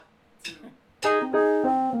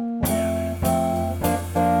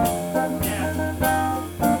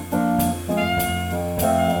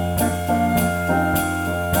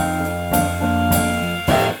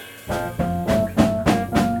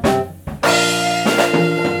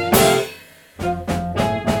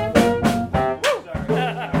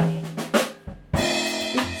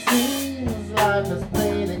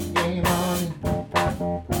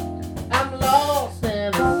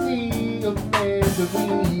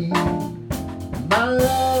My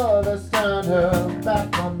love has turned her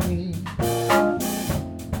back on me.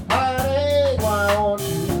 Honey, why won't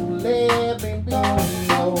you let me be?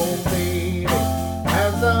 Oh, baby,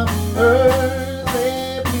 have some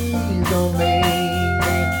mercy, please don't make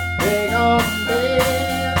me beg on,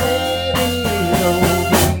 baby. Oh,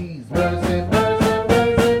 please, mercy, mercy,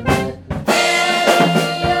 mercy,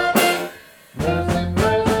 mercy,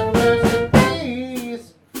 mercy, mercy, please.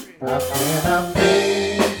 How can I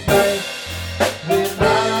face life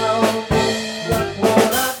without you? Look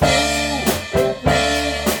what I do,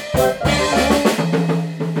 what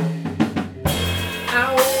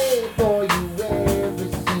I wait for you every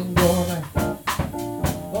single night,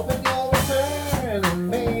 hoping you'll return and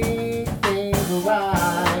make things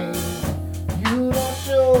right. You don't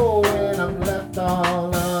show when I'm left all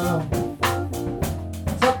alone,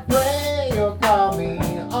 so pray you'll call me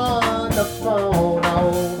on the phone.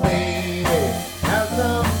 Oh, baby, have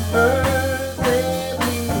some mercy,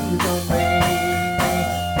 please don't make me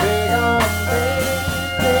beg on,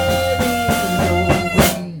 baby. Oh,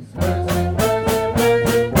 please, mercy, mercy,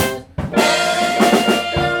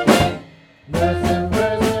 mercy,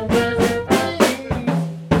 mercy, mercy, please.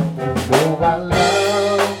 Though I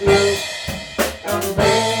love you, I'm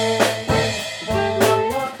begging for one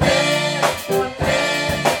more chance, one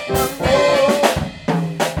chance, one more.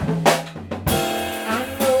 I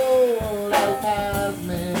know life has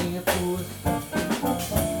many a twist.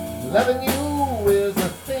 Loving you